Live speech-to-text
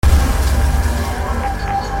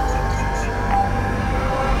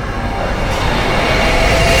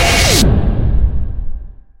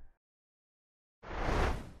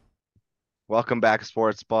Welcome back,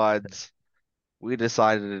 sports buds. We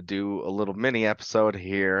decided to do a little mini episode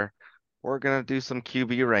here. We're going to do some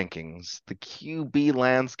QB rankings. The QB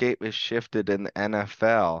landscape is shifted in the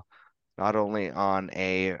NFL, not only on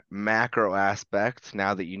a macro aspect,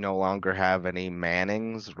 now that you no longer have any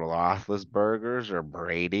Mannings, Roethlisbergers, or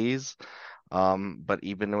Brady's, but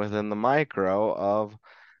even within the micro of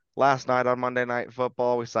last night on Monday Night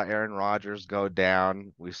Football, we saw Aaron Rodgers go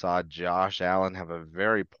down. We saw Josh Allen have a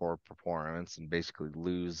very poor performance and basically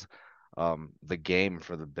lose the game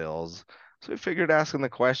for the Bills. So we figured asking the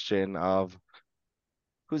question of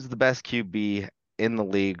who's the best QB in the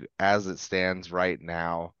league as it stands right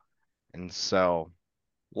now. And so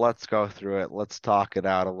let's go through it. Let's talk it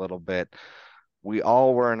out a little bit. We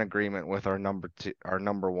all were in agreement with our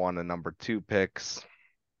number one and number two picks.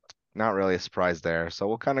 Not really a surprise there. So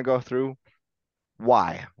we'll kind of go through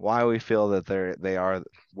why we feel that they are the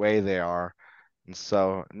way they are. And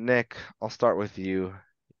so, Nick, I'll start with you.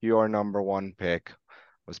 Your number one pick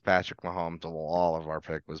was Patrick Mahomes. Well, all of our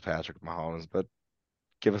pick was Patrick Mahomes, but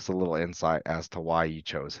give us a little insight as to why you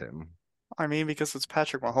chose him. I mean, because it's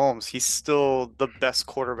Patrick Mahomes. He's still the best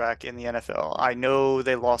quarterback in the NFL. I know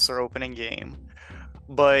they lost their opening game,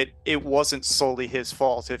 but it wasn't solely his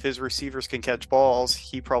fault. If his receivers can catch balls,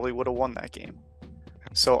 he probably would have won that game.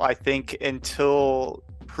 So I think until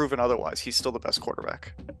proven otherwise, he's still the best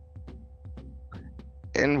quarterback.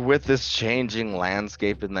 And with this changing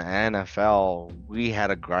landscape in the NFL, we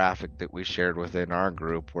had a graphic that we shared within our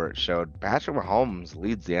group where it showed Patrick Mahomes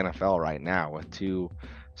leads the NFL right now with two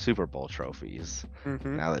Super Bowl trophies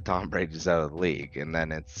hmm now that Tom Brady's out of the league. And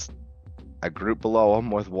then it's a group below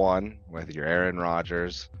him with one, with your Aaron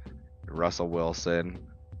Rodgers, your Russell Wilson,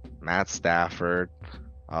 Matt Stafford.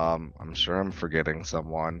 I'm sure I'm forgetting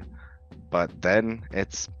someone, but then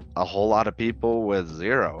it's a whole lot of people with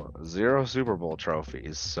zero Super Bowl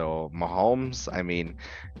trophies. So Mahomes, I mean,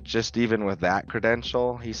 just even with that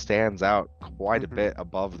credential, he stands out quite a hmm bit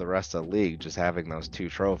above the rest of the league, just having those two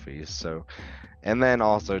trophies. So, and then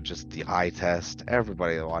also just the eye test.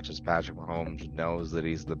 Everybody that watches Patrick Mahomes knows that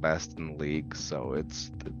he's the best in the league, so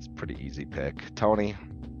it's pretty easy pick. Tony,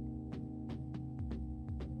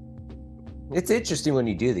 It's interesting when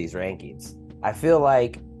you do these rankings. I feel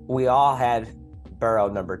like we all had Burrow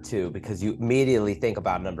number two because you immediately think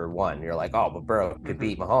about number one. You're like, oh, but Burrow could hmm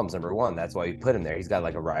beat Mahomes number one. That's why you put him there. He's got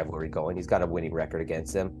like a rivalry going. He's got a winning record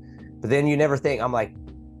against him. But then you never think, I'm like,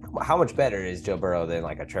 how much better is Joe Burrow than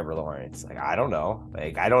like a Trevor Lawrence? Like, I don't know.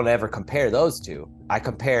 Like, I don't ever compare those two. I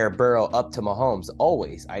compare Burrow up to Mahomes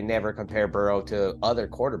always. I never compare Burrow to other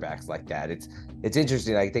quarterbacks like that. It's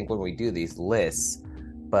interesting, I think, when we do these lists,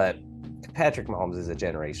 but Patrick Mahomes is a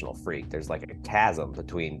generational freak. There's like a chasm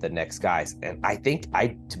between the next guys. And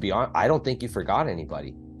to be honest, I don't think you forgot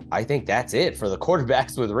anybody. I think that's it for the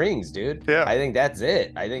quarterbacks with rings, dude. Yeah. I think that's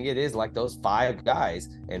it. I think it is like those five guys,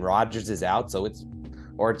 and Rodgers is out, so it's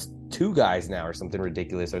two guys now or something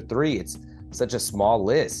ridiculous, or three. It's such a small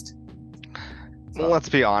list. well, So let's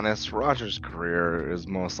be honest, Rodgers' career is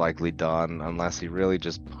most likely done unless he really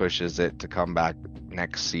just pushes it to come back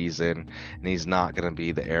next season, and he's not going to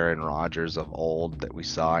be the Aaron Rodgers of old that we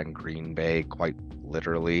saw in Green Bay, quite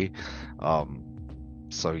literally. Um,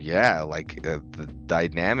 so yeah, like the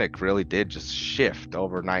dynamic really did just shift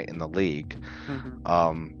overnight in the league. hmm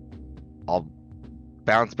Um, I'll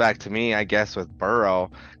bounce back to me, I guess, with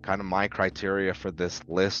Burrow. Kind of my criteria for this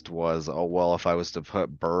list was, oh, well, if I was to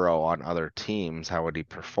put Burrow on other teams, how would he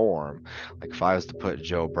perform? Like if I was to put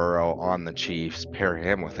Joe Burrow on the Chiefs, pair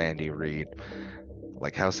him with Andy Reid,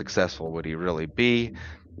 like how successful would he really be?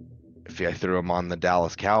 If I threw him on the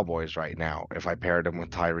Dallas Cowboys right now, if I paired him with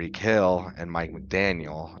Tyreek Hill and Mike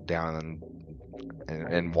McDaniel down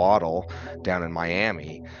and Waddle down in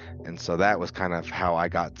Miami. And so that was kind of how I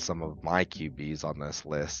got some of my QBs on this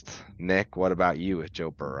list. Nick, what about you with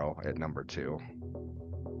Joe Burrow at number two?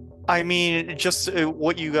 I mean, just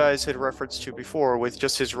what you guys had referenced to before with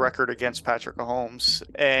just his record against Patrick Mahomes,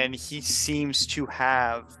 and he seems to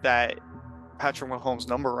have that Patrick Mahomes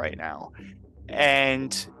number right now.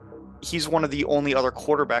 And he's one of the only other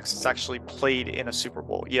quarterbacks that's actually played in a Super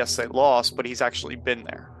Bowl. Yes, they lost, but he's actually been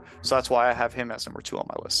there. So that's why I have him as number two on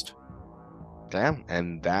my list. Damn,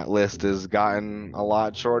 and that list has gotten a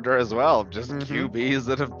lot shorter as well, just hmm QBs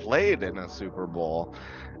that have played in a Super Bowl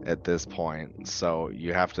at this point. So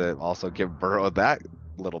you have to also give Burrow that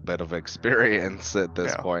little bit of experience at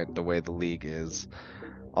this Yeah. point, the way the league is.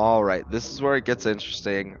 All right, this is where it gets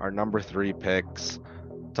interesting. Our number three picks.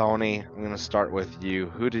 Tony, I'm going to start with you.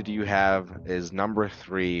 Who did you have as number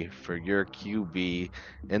three for your QB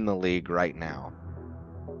in the league right now?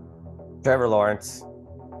 Trevor Lawrence,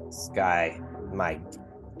 this guy, Mike.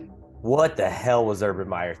 What the hell was Urban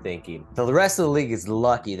Meyer thinking? The rest of the league is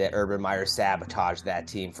lucky that Urban Meyer sabotaged that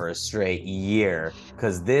team for a straight year.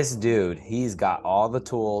 Because this dude, he's got all the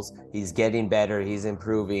tools. He's getting better. He's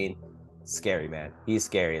improving. Scary, man. He's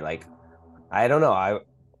scary. Like, I don't know.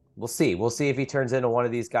 We'll see. We'll see if he turns into one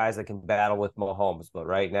of these guys that can battle with Mahomes. But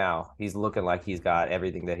right now, he's looking like he's got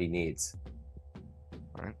everything that he needs.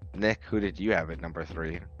 All right. Nick, who did you have at number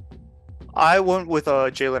 3? I went with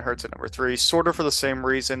Jalen Hurts at number 3, sort of for the same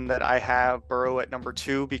reason that I have Burrow at number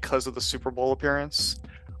 2 because of the Super Bowl appearance.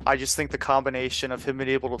 I just think the combination of him being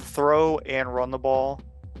able to throw and run the ball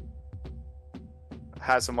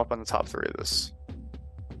has him up on the top 3 of this.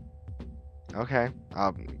 Okay.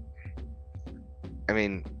 I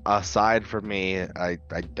mean, aside from me, I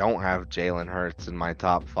don't have Jalen Hurts in my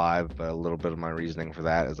top 5, but a little bit of my reasoning for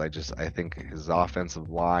that is I think his offensive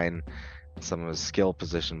line, some of his skill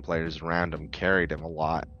position players around him carried him a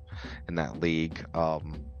lot in that league.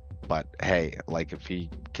 But hey, like if he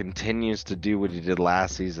continues to do what he did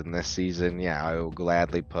last season, this season, yeah, I will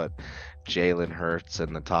gladly put Jalen Hurts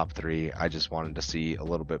in the top 3. I just wanted to see a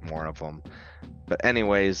little bit more of him. But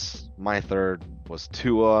anyways, my third was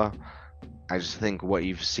Tua. I just think what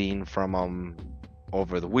you've seen from him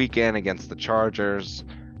over the weekend against the Chargers,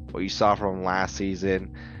 what you saw from him last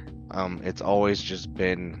season, it's always just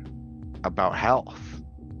been about health,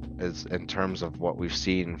 is in terms of what we've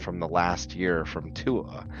seen from the last year from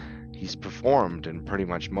Tua. He's performed in pretty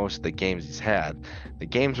much most of the games he's had. The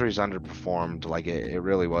games where he's underperformed, like it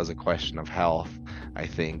really was a question of health, I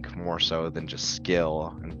think, more so than just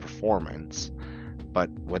skill and performance. But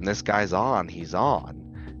when this guy's on, he's on.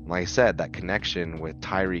 Like I said, that connection with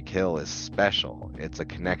Tyreek Hill is special. It's a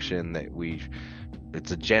connection that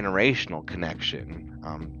it's a generational connection,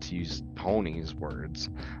 to use Tony's words,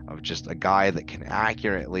 of just a guy that can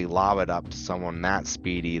accurately lob it up to someone that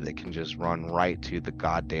speedy that can just run right to the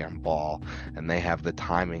goddamn ball, and they have the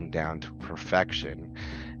timing down to perfection.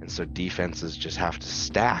 And so defenses just have to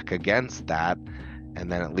stack against that,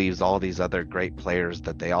 and then it leaves all these other great players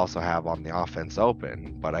that they also have on the offense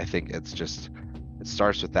open. But I think it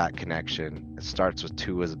starts with that connection. It starts with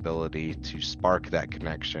Tua's ability to spark that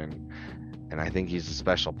connection. And I think he's a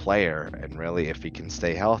special player. And really, if he can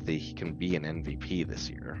stay healthy, he can be an MVP this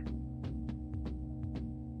year.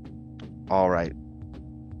 All right.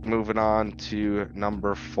 Moving on to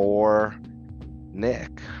number 4.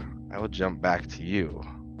 Nick, I will jump back to you.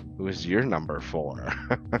 Who is your number 4?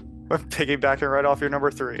 Piggybacking right off your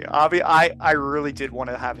number 3. I really did want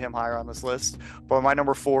to have him higher on this list, but my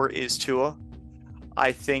number 4 is Tua.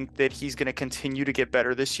 I think that he's going to continue to get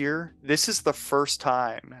better this year. This is the first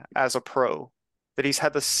time as a pro that he's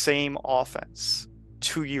had the same offense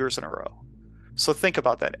 2 years in a row. So think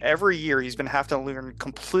about that. Every year he's been having to learn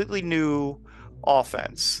completely new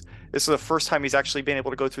offense. This is the first time he's actually been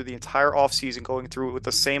able to go through the entire offseason going through it with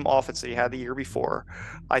the same offense that he had the year before.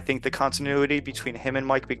 I think the continuity between him and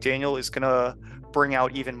Mike McDaniel is going to bring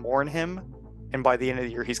out even more in him. And by the end of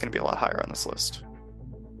the year, he's going to be a lot higher on this list.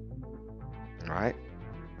 All right.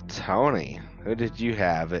 Tony, who did you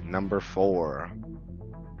have at number 4?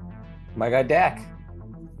 My guy Dak.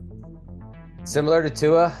 Similar to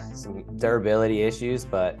Tua, some durability issues,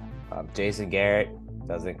 but Jason Garrett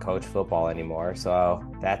doesn't coach football anymore. So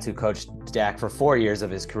that's who coached Dak for 4 years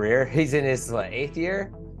of his career. He's in his 8th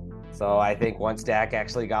year. So I think once Dak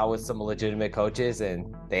actually got with some legitimate coaches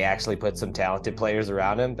and they actually put some talented players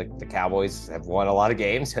around him, the Cowboys have won a lot of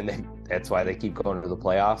games, and that's why they keep going to the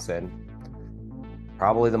playoffs. And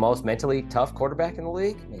probably the most mentally tough quarterback in the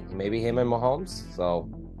league, maybe him and Mahomes. So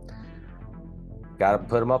got to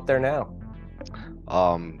put him up there now.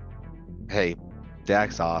 Hey,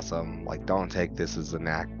 Dak's awesome. Like, don't take this as a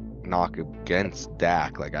knock against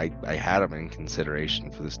Dak. Like, I had him in consideration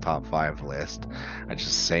for this top 5 list. I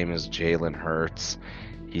just, same as Jalen Hurts.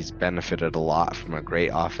 He's benefited a lot from a great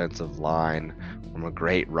offensive line, from a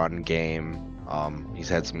great run game. He's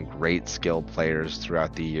had some great skilled players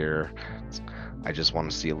throughout the year. I just want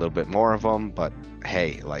to see a little bit more of him, but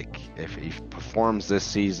hey, like if he performs this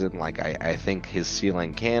season, like I think his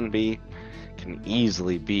ceiling can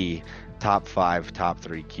easily be top 5, top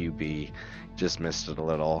 3 QB. Just missed it a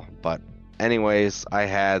little. But anyways, I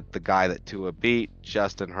had the guy that Tua beat,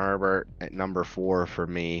 Justin Herbert, at number 4 for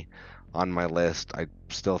me on my list. I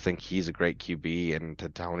still think he's a great QB, and to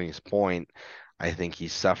Tony's point, I think he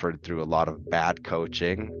suffered through a lot of bad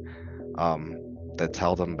coaching. That's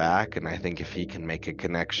held him back, and I think if he can make a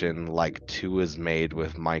connection like Tua's made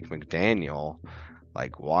with Mike McDaniel,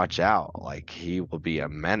 like watch out, like he will be a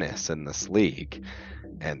menace in this league.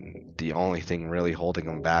 And the only thing really holding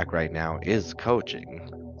him back right now is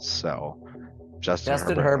coaching. So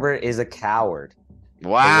Justin Herbert is a coward.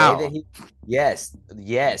 Wow. Yes,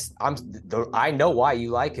 I know why you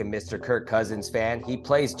like him, Mr. Kirk Cousins fan. He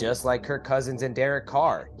plays just like Kirk Cousins and Derek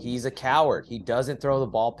Carr. He's a coward. He doesn't throw the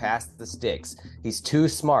ball past the sticks. He's too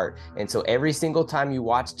smart. And so every single time you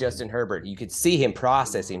watch Justin Herbert, you could see him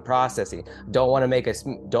processing. Don't want to make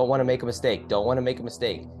a mistake. Don't want to make a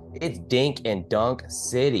mistake. It's dink and dunk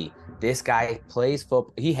city. This guy plays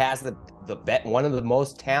football. He has one of the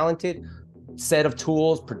most talented set of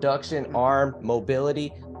tools, production, arm,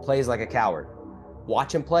 mobility, plays like a coward.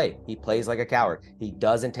 Watch him play. He plays like a coward. He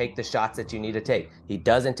doesn't take the shots that you need to take. He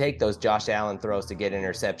doesn't take those Josh Allen throws to get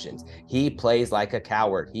interceptions. He plays like a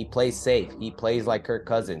coward. He plays safe. He plays like Kirk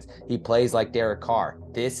Cousins. He plays like Derek Carr.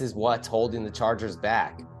 This is what's holding the Chargers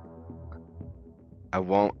back.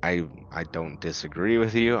 I don't disagree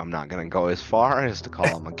with you. I'm not gonna go as far as to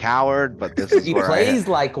call him a coward, but this is He where plays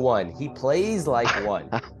like one. He plays like one.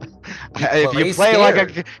 if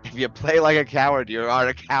you play like a coward, you are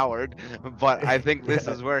a coward. But I think this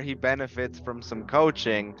is where he benefits from some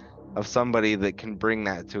coaching of somebody that can bring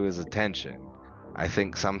that to his attention. I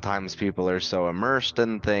think sometimes people are so immersed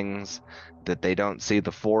in things that they don't see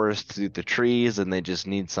the forest through the trees, and they just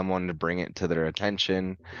need someone to bring it to their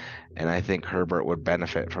attention. And I think Herbert would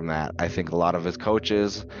benefit from that. I think a lot of his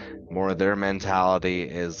coaches, more of their mentality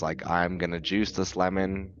is like, I'm going to juice this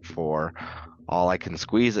lemon for all I can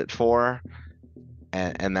squeeze it for.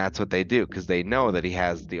 And that's what they do, because they know that he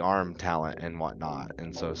has the arm talent and whatnot.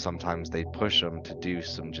 And so sometimes they push him to do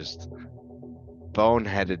some just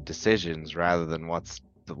boneheaded decisions rather than what's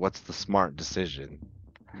the smart decision.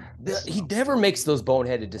 He never makes those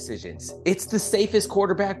boneheaded decisions. It's the safest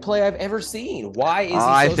quarterback play I've ever seen. Why is he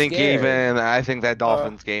so scared? I think that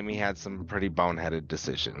Dolphins game, he had some pretty boneheaded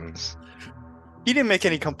decisions. He didn't make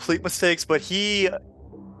any complete mistakes, but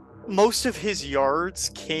most of his yards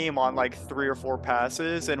came on like 3 or 4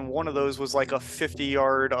 passes, and one of those was like a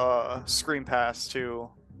 50-yard screen pass to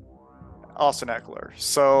Austin Eckler.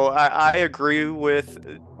 So I agree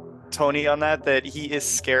with Tony on that he is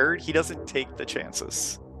scared. He doesn't take the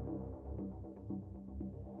chances.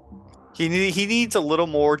 He needs a little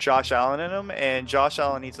more Josh Allen in him, and Josh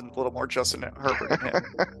Allen needs a little more Justin Herbert in him.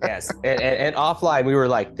 Yes, and offline we were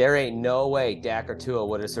like, there ain't no way Dak or Tua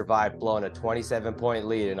would have survived blowing a 27-point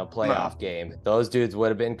lead in a playoff game. Those dudes would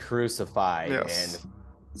have been crucified. Yes. And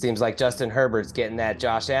it seems like Justin Herbert's getting that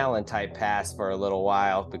Josh Allen type pass for a little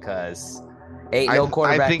while because ain't no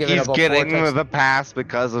quarterback. I think he's getting the pass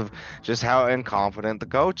because of just how incompetent the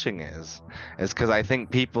coaching is. It's because I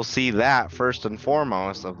think people see that first and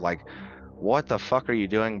foremost of like, what the fuck are you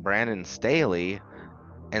doing, Brandon Staley?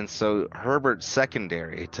 And so Herbert's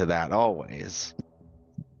secondary to that always.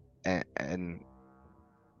 And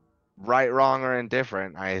right, wrong, or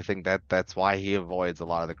indifferent, I think that's why he avoids a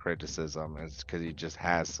lot of the criticism, is because he just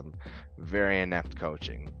has some very inept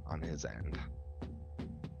coaching on his end.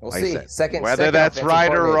 We'll see. Whether that's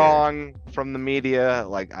right or wrong from the media,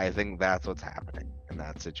 like, I think that's what's happening in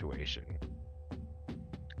that situation.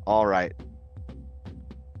 All right.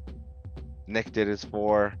 Nick did his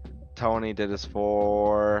 4. Tony did his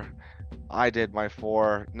 4. I did my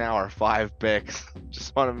 4. Now our 5 picks.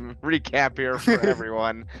 Just want to recap here for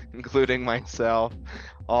everyone, including myself.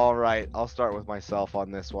 All right. I'll start with myself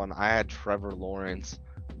on this one. I had Trevor Lawrence.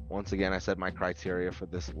 Once again, I said my criteria for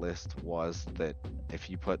this list was that if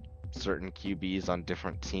you put certain QBs on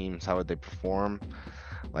different teams, how would they perform?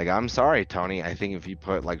 Like, I'm sorry, Tony. I think if you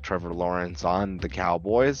put like Trevor Lawrence on the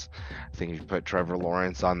Cowboys, I think if you put Trevor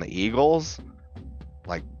Lawrence on the Eagles,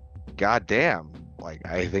 like, goddamn. Like,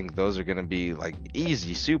 I think those are going to be like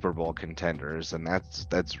easy Super Bowl contenders, and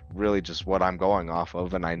that's really just what I'm going off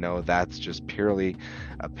of. And I know that's just purely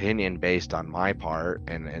opinion based on my part,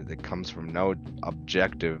 and it comes from no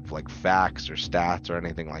objective like facts or stats or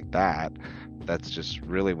anything like that. That's just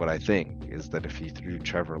really what I think, is that if you threw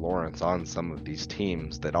Trevor Lawrence on some of these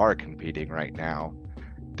teams that are competing right now,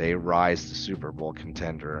 they rise to Super Bowl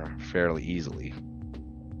contender fairly easily.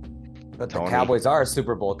 But Tony? The Cowboys are a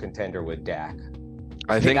Super Bowl contender with Dak.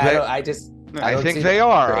 I think they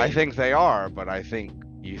are, but I think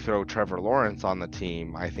you throw Trevor Lawrence on the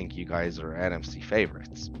team, I think you guys are NFC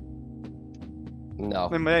favorites. No.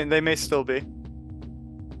 They may still be.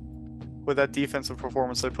 With that defensive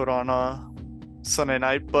performance they put on Sunday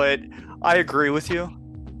night, but I agree with you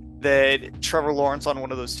that Trevor Lawrence on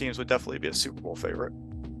one of those teams would definitely be a Super Bowl favorite.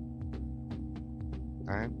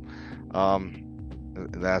 All right.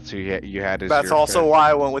 That's who you had as That's your also pick. why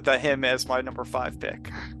I went with him as my number 5 pick.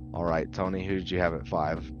 All right, Tony, who did you have at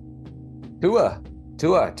 5? Tua.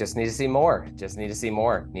 Just need to see more.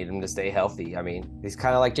 Need him to stay healthy. I mean, he's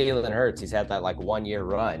kind of like Jalen Hurts. He's had that like 1-year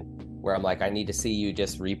run where I'm like, I need to see you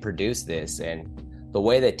just reproduce this. And the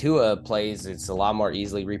way that Tua plays, it's a lot more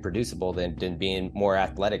easily reproducible than being more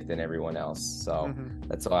athletic than everyone else. So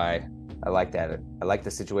that's why I like that. I like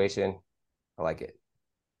the situation. I like it.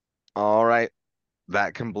 All right.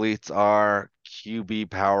 That completes our QB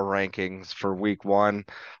power rankings for week 1.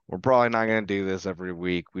 We're probably not going to do this every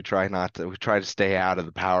week. We try to stay out of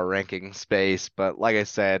the power ranking space. But like I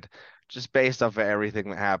said, just based off of everything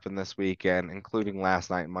that happened this weekend, including last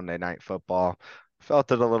night, Monday Night Football,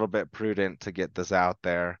 felt it a little bit prudent to get this out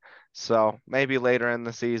there. So maybe later in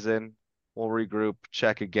the season, we'll regroup,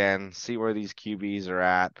 check again, see where these QBs are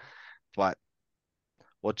at. But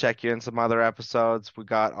we'll check you in some other episodes. We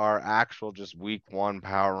got our actual just week 1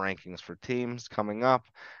 power rankings for teams coming up,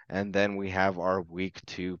 and then we have our week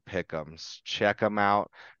 2 pick'ems. Check them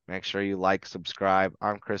out. Make sure you like, subscribe.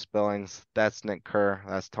 I'm Chris Billings. That's Nick Kerr.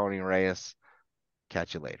 That's Tony Reyes.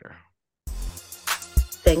 Catch you later.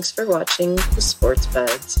 Thanks for watching the Sports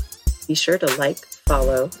Buds. Be sure to like,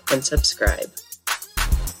 follow, and subscribe.